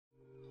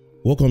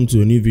Welcome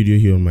to a new video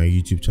here on my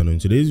YouTube channel. In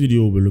today's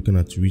video we'll be looking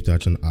at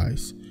retouching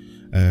eyes,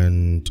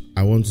 and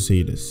I want to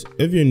say this: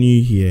 if you're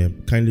new here,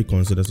 kindly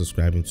consider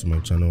subscribing to my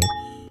channel.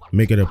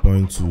 Make it a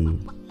point to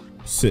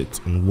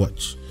sit and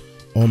watch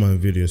all my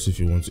videos if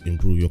you want to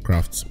improve your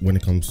craft when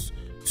it comes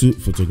to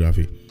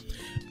photography.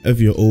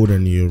 If you're old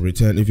and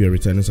if you're a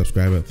returning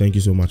subscriber, thank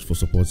you so much for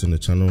supporting the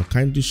channel.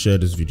 Kindly share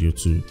this video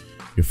to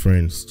your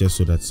friends just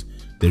so that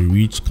the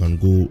reach can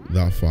go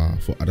that far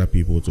for other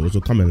people to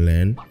also come and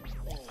learn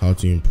how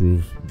to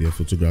improve their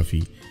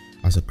photography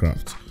as a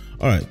craft.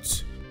 All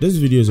right, this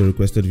video is a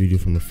requested video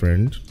from a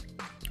friend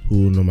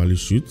who normally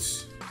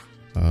shoots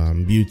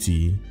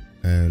beauty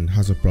and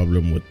has a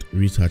problem with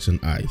retouching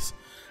eyes.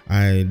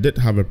 I did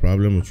have a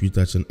problem with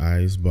retouching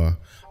eyes, but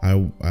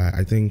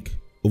I think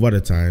over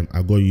the time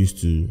I got used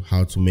to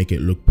how to make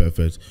it look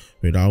perfect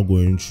without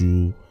going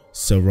through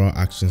several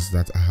actions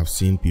that I have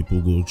seen people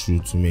go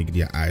through to make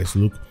their eyes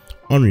look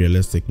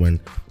unrealistic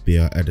when they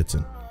are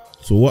editing.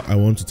 So what I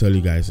want to tell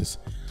you guys is,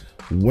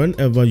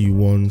 whenever you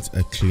want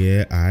a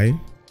clear eye,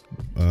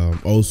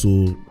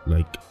 also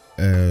like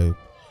a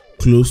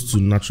close to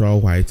natural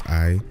white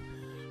eye,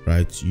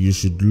 right, you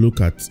should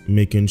look at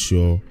making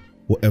sure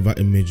whatever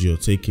image you're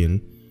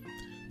taking,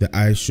 the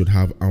eye should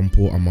have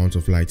ample amount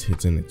of light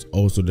hitting it.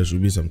 Also, there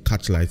should be some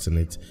catch lights in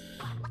it.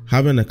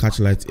 Having a catch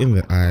light in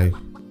the eye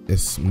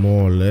is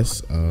more or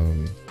less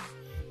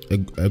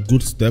a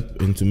good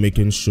step into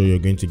making sure you're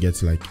going to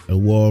get like a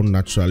well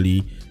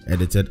naturally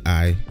edited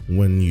eye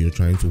when you're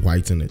trying to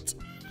whiten it.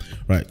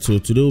 Right, so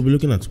today we'll be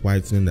looking at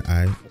whitening the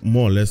eye,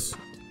 more or less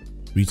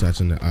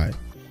retouching the eye.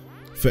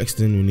 First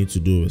thing we need to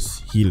do is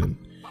healing.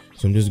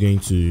 So I'm just going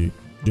to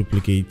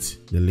duplicate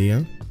the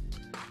layer,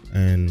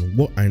 and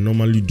what I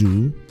normally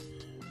do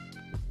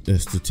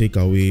is to take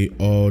away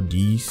all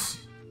these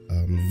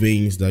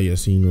veins that you're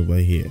seeing over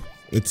here.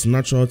 It's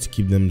natural to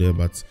keep them there,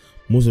 but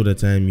most of the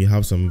time you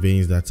have some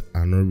veins that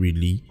are not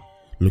really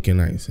looking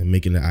nice and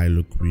making the eye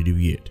look really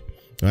weird.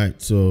 All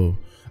right, so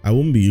I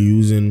will be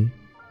using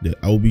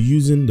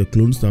the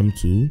clone stamp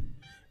tool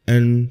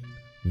and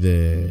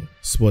the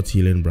spot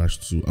healing brush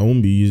tool. I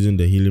won't be using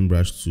the healing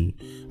brush tool.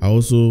 I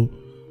also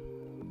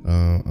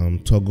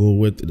toggle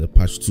with the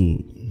patch tool.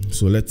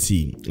 So let's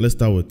see. Let's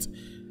start with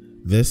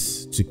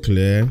this to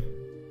clear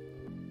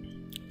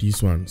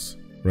these ones.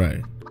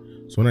 Right.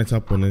 So when I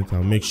tap on it,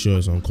 I'll make sure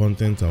it's on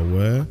content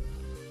aware.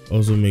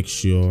 Also make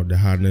sure the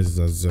hardness is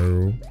at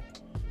 0.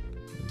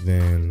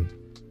 Then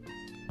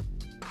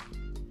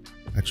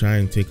I try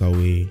and take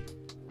away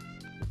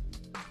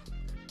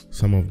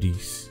some of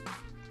these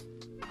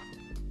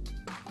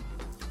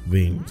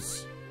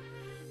veins.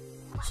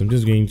 So I'm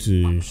just going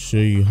to show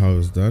you how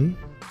it's done.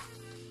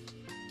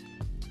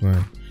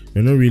 Right,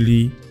 you're not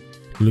really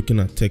looking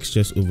at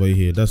textures over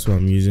here. That's why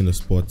I'm using the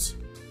spot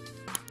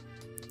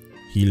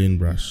healing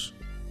brush.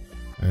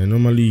 I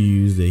normally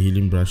use the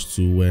healing brush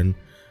tool when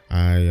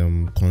I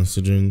am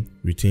considering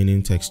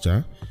retaining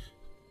texture,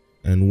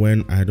 and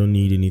when I don't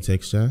need any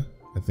texture,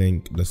 I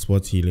think the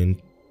spot healing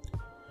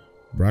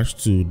brush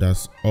tool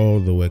does all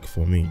the work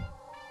for me.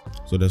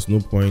 So there's no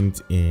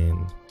point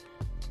in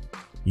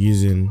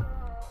using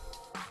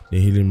the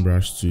healing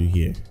brush tool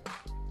here.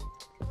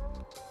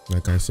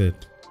 Like I said,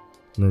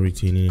 not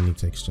retaining any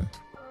texture.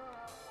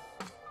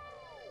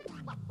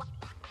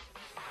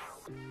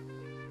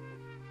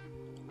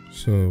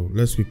 So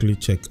let's quickly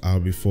check our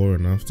before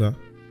and after.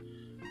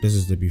 This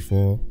is the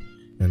before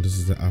and this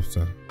is the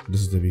after.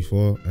 This is the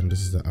before and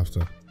this is the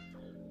after.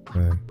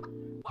 Right.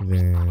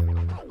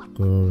 Then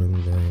go and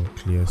then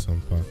clear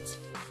some parts.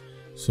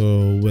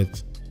 So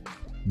with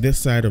this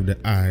side of the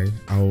eye,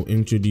 I'll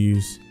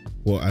introduce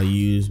what I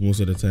use most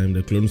of the time,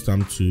 the clone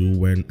stamp tool,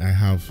 when I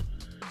have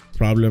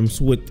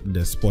problems with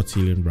the spot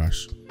healing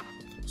brush.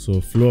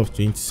 So flow of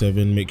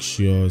 27, make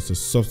sure it's a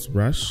soft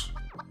brush.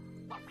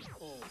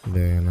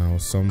 Then I'll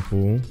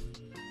sample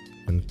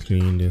and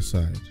clean this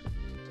side,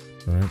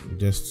 right,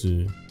 just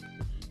to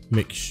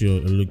make sure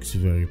it looks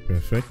very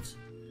perfect.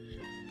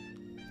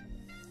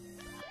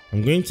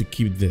 I'm going to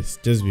keep this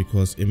just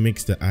because it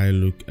makes the eye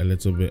look a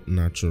little bit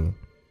natural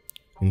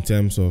in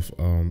terms of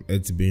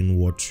it being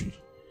watery,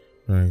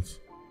 right?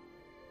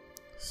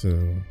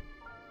 So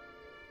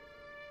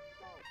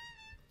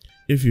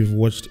if you've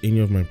watched any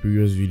of my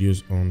previous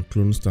videos on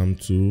clone stamp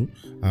tool,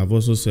 I've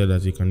also said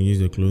that you can use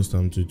the clone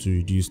stamp tool to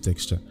reduce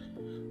texture,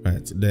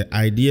 right? The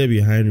idea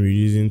behind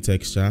reducing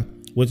texture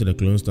with the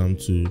clone stamp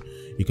tool,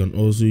 you can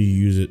also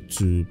use it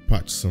to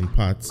patch some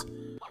parts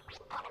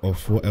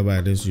of whatever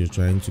it is you're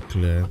trying to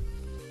clear,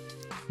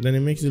 then it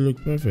makes it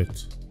look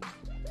perfect.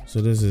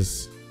 So this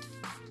is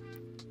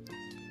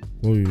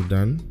what we've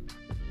done,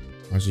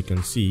 as you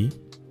can see.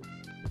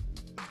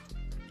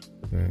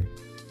 Okay,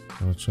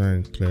 I'll try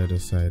and clear the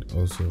side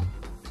also.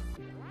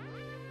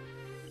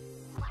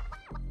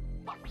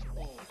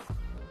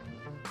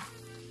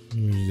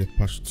 Use the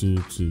patch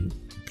tool to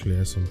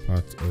clear some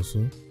parts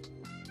also.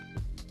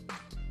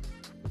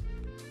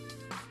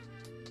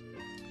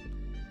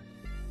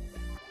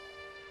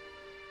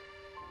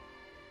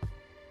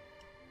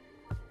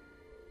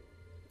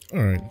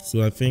 All right,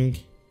 so I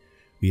think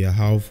we are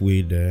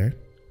halfway there.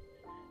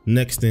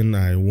 Next thing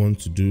I want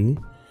to do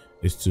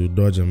is to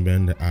dodge and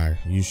bend the eye.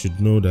 You should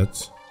know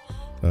that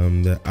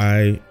the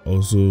eye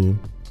also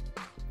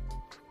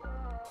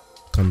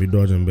can be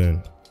dodged and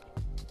bent,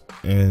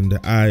 and the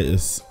eye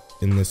is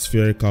in a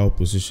spherical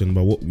position,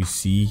 but what we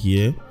see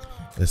here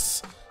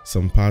is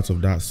some parts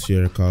of that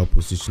spherical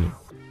positioning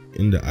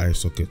in the eye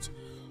socket.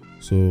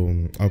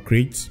 So I'll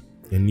create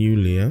a new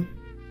layer,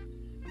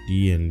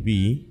 D and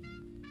B,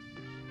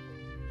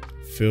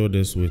 fill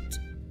this with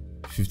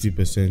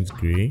 50%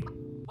 gray,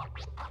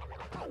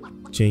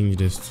 change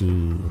this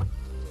to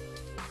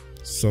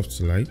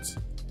soft light,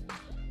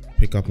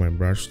 pick up my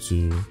brush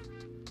to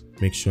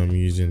make sure I'm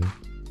using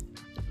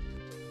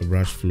a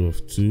brush flow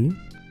of 2,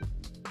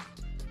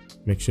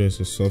 make sure it's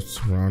a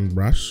soft round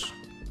brush.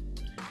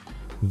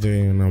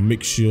 Then I'll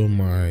make sure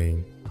my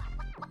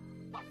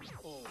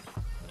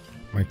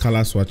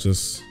color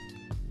swatches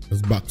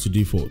is back to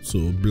default,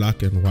 so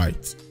black and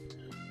white.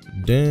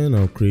 Then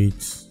I'll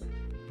create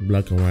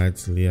black and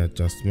white layer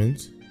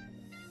adjustment.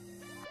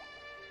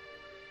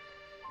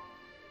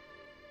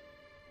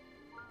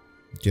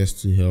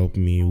 Just to help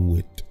me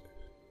with,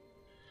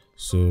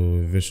 so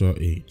visual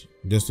aid,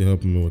 just to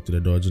help me with the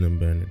dodging and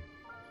bending.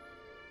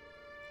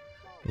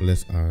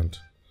 Let's add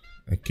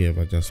a curve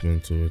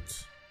adjustment to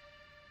it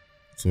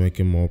to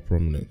make it more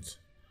prominent.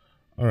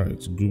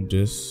 Alright, group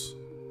this,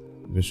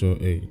 visual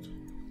aid.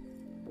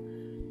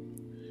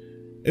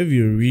 If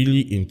you're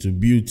really into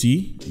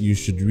beauty, you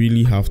should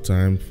really have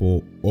time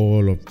for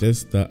all of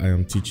this that I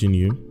am teaching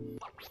you.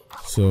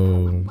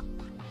 So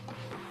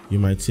you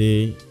might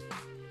say,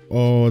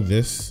 all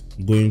this,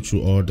 going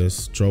through all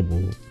this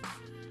trouble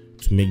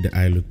to make the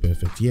eye look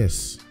perfect.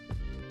 Yes,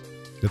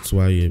 that's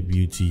why you're a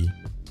beauty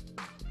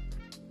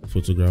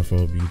photographer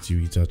or beauty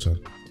retoucher.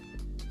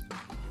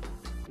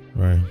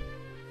 Right,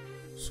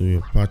 so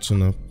we're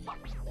patching up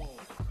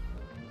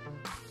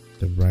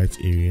the bright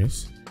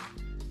areas,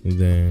 and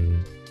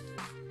then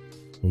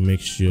we'll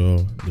make sure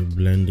they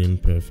blend in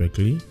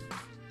perfectly.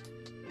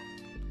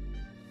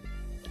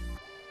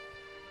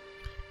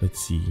 Let's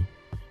see,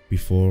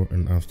 before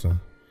and after.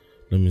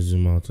 Let me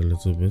zoom out a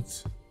little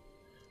bit.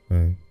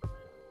 Right.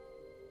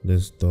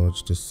 Let's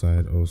dodge this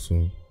side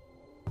also.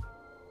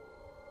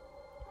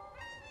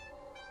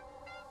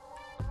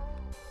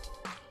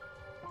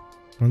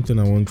 One thing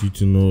I want you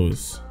to know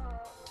is,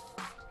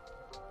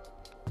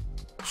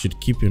 you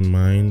should keep in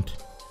mind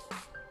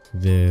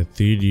the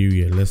 3D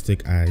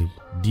realistic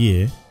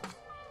idea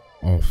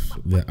of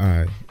the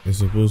eye. It's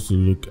supposed to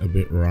look a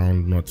bit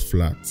round, not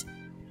flat.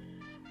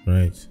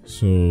 Right,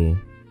 so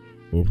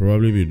we'll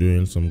probably be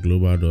doing some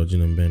global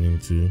dodging and bending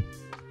too.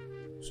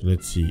 So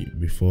let's see,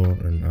 before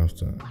and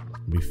after,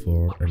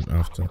 before and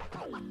after.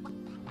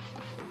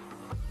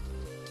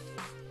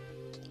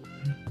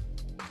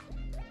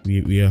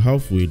 We are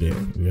halfway there.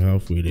 We're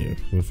halfway there.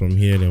 So from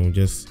here, then we'll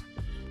just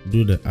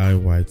do the eye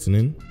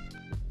whitening.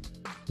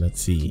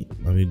 Let's see,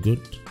 are we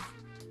good?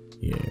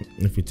 Yeah,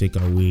 if we take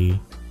away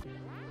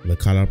the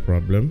color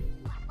problem,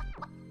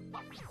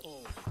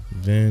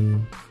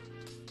 then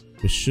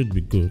we should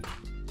be good.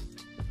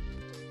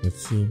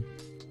 Let's see.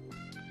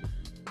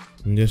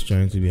 I'm just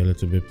trying to be a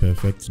little bit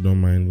perfect, don't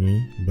mind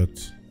me,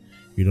 but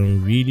you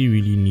don't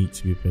really need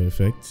to be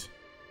perfect.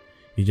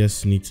 You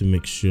just need to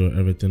make sure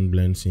everything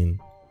blends in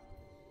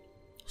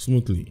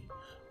smoothly.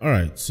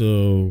 Alright,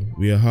 so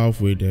we are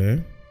halfway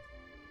there.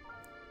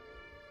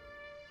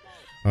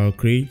 I'll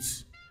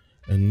create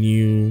a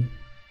new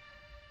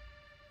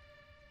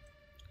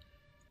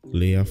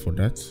layer for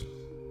that,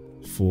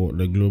 for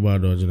the global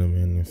dodging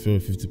and fill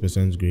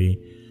 50% gray,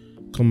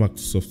 come back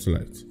to soft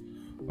light.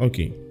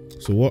 Okay,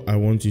 so what I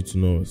want you to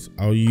know is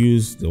I'll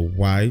use the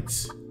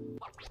white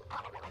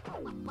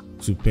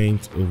to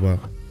paint over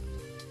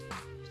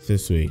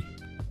this way,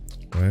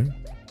 right?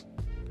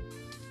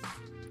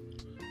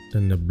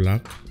 Then the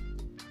black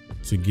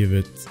to give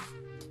it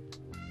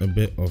a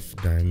bit of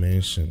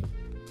dimension.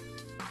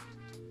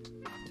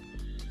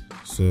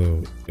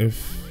 So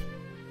if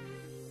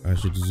I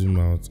should zoom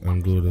out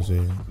and go this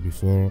way,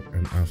 before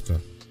and after,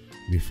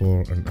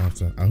 before and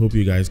after. I hope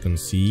you guys can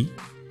see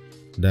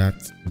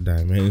that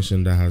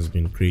dimension that has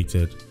been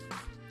created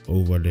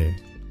over there.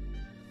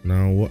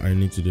 Now what I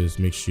need to do is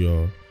make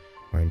sure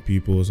my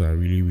pupils are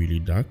really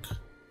dark,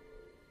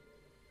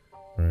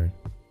 right?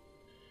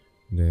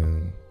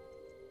 Then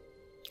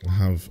I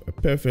have a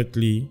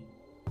perfectly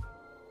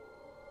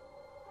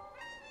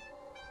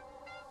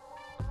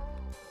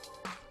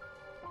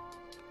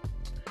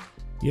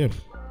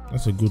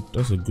that's a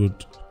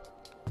good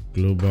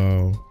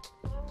global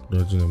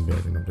dodging and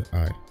bending of the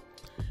eye.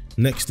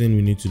 Next thing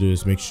we need to do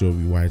is make sure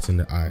we whiten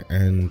the eye,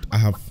 and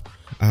I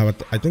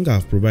think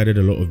I've provided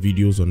a lot of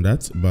videos on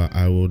that, but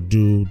I will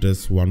do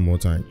this one more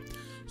time.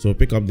 So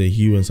pick up the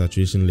hue and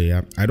saturation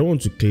layer. I don't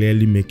want to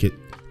clearly make it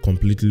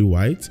completely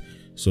white,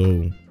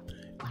 so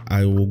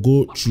I will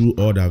go through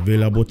all the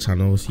available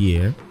channels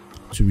here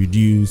to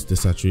reduce the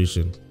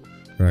saturation.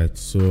 Right,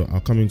 so I'll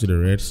come into the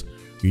reds,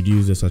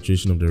 reduce the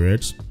saturation of the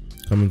reds,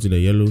 come into the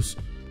yellows,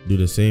 do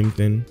the same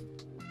thing,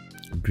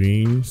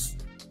 greens,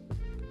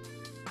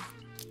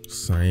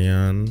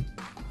 cyan,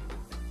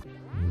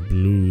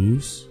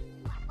 blues,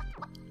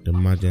 the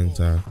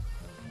magenta,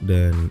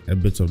 then a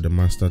bit of the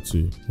master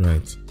too,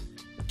 right?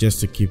 Just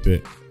to keep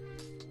it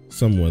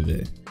somewhere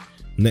there.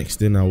 Next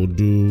thing I will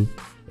do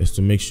is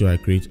to make sure I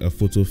create a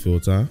photo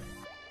filter.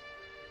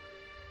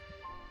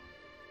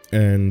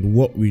 And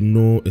what we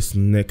know is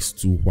next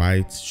to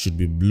white should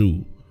be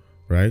blue,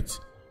 right?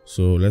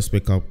 So let's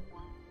pick up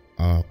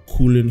our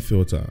cooling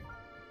filter.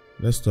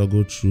 Let's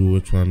toggle through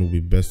which one will be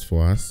best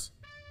for us.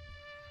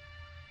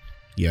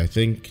 Yeah, I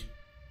think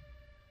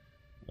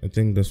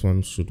this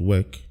one should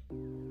work.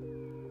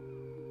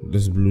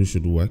 This blue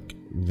should work.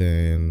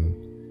 Then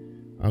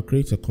I'll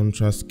create a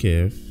contrast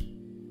curve.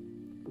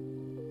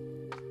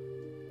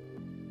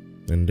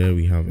 And there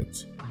we have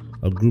it.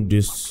 I'll group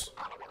this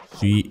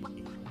three,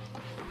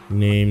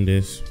 name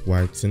this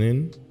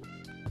whitening.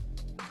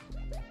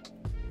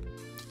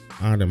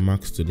 Add a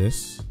max to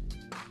this.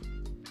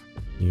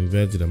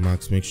 Invert the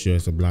max, make sure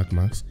it's a black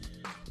max.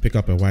 Pick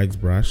up a white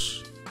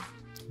brush.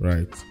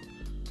 Right.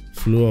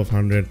 Flow of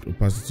 100,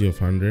 opacity of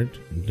 100.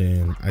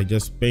 Then I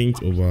just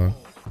paint over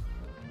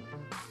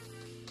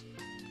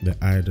the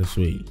eye this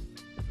way.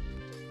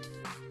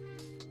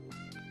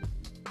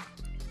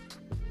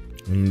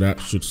 And that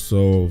should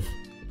solve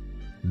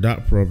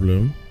that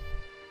problem.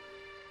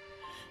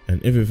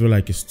 And if you feel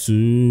like it's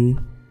too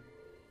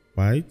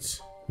white,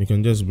 we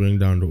can just bring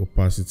down the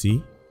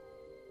opacity.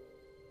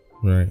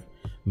 Right.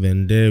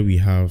 Then there we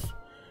have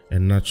a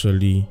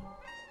naturally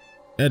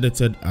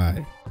edited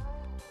eye.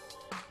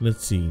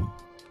 Let's see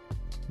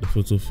the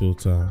photo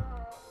filter.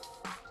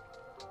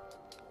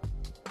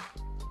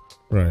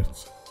 Right.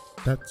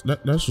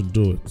 That should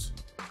do it.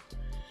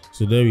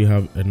 So there we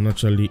have a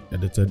naturally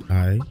edited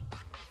eye.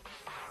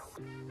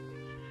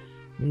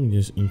 Let me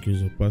just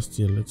increase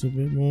opacity a little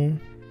bit more.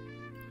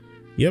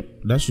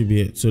 Yep, that should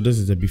be it. So this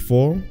is the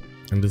before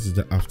and this is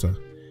the after.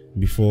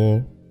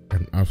 Before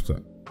and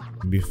after.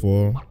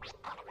 Before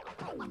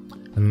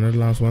and then the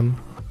last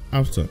one,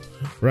 after.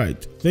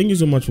 Right. Thank you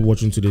so much for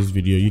watching today's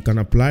video. You can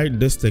apply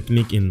this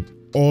technique in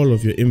all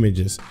of your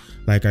images.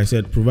 Like I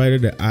said,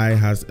 provided the eye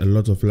has a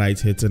lot of light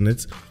hitting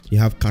it, you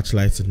have catch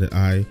lights in the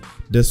eye.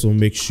 This will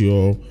make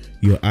sure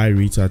your eye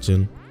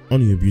retouching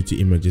on your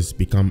beauty images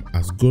become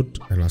as good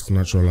and as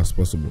natural as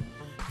possible.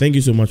 Thank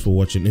you so much for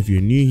watching. If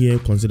you're new here,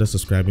 consider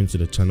subscribing to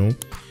the channel.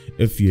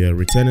 If you're a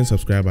returning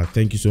subscriber,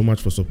 thank you so much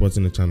for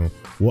supporting the channel.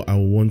 What I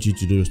want you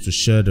to do is to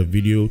share the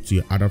video to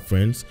your other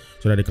friends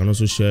so that they can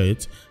also share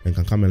it and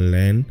can come and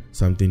learn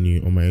something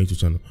new on my YouTube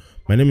channel.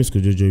 My name is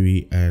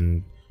Kojojowi,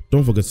 and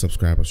don't forget to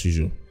subscribe as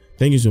usual.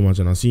 Thank you so much,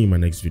 and I'll see you in my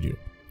next video.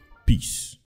 Peace.